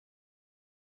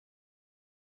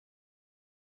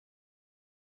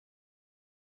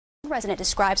resident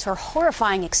describes her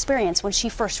horrifying experience when she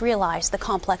first realized the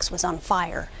complex was on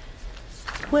fire.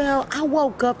 Well, I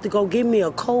woke up to go get me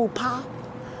a cold pop,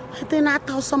 and then I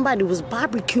thought somebody was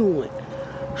barbecuing.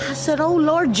 I said, "Oh,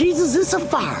 Lord Jesus, it's a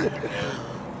fire."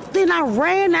 Then I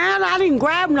ran out. I didn't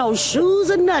grab no shoes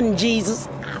or nothing, Jesus.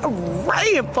 I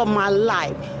ran for my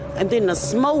life. And then the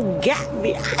smoke got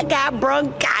me. I got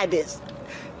bronchitis.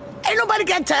 Ain't nobody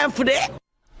got time for that.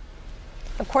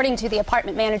 According to the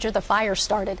apartment manager, the fire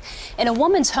started in a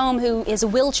woman's home who is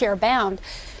wheelchair bound.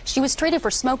 She was treated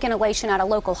for smoke inhalation at a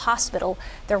local hospital.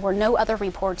 There were no other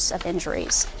reports of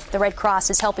injuries. The Red Cross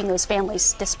is helping those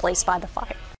families displaced by the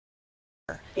fire.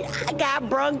 I got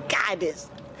bronchitis.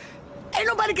 Ain't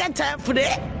nobody got time for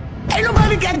that. Ain't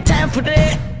nobody got time for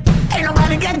that. Ain't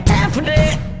nobody got time for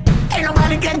that. Ain't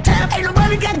nobody got time. Ain't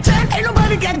nobody got time. Ain't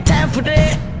nobody got time for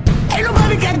that. Ain't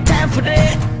nobody got time for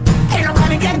that. Ain't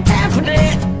nobody got time for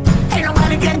that. Ain't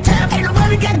nobody got time. Ain't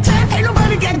nobody got time. Ain't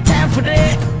nobody got time for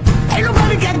that. Ain't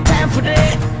nobody got time for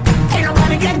that. Ain't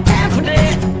nobody got time for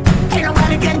that. Ain't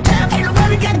nobody got time. Ain't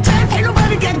nobody got time. Ain't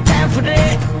nobody got time for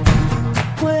that.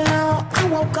 Well, I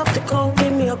woke up to go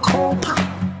get me a cold pop.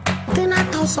 Then I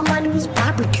thought somebody was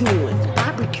barbecuing.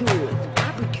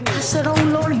 I said, "Oh,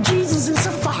 Lord Jesus, it's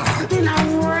a fire." Then I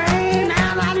ran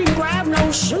out. I didn't grab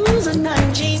no shoes or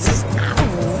nothing, Jesus. I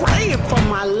ran for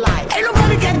my life. Ain't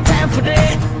nobody got time for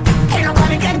that. Ain't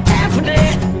nobody got time for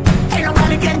that. Ain't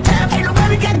nobody got time. Ain't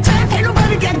nobody got time. Ain't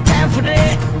nobody got time for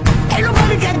that. Ain't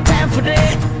nobody got time for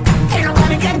that. Ain't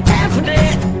nobody got time for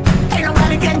that. Ain't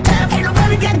nobody got time. Ain't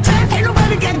nobody got time. Ain't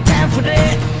nobody got time for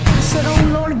that. I said, "Oh,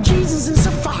 Lord Jesus, it's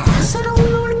a fire." I said, "Oh,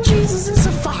 Lord Jesus, it's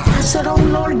a fire." I said, "Oh,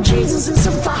 Lord Jesus, it's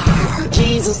a fire."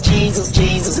 Jesus, Jesus,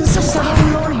 Jesus, it's a fire. I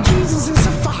said, "Oh, Lord Jesus, it's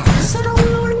a fire." I said, "Oh,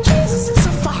 Lord Jesus, it's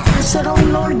a fire." I said, "Oh,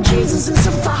 Lord Jesus, it's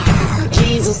a fire."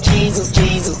 Jesus, Jesus,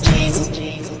 Jesus, Jesus,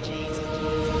 Jesus, Jesus.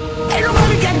 Ain't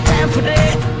nobody got time for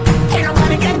that. Ain't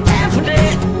nobody got time.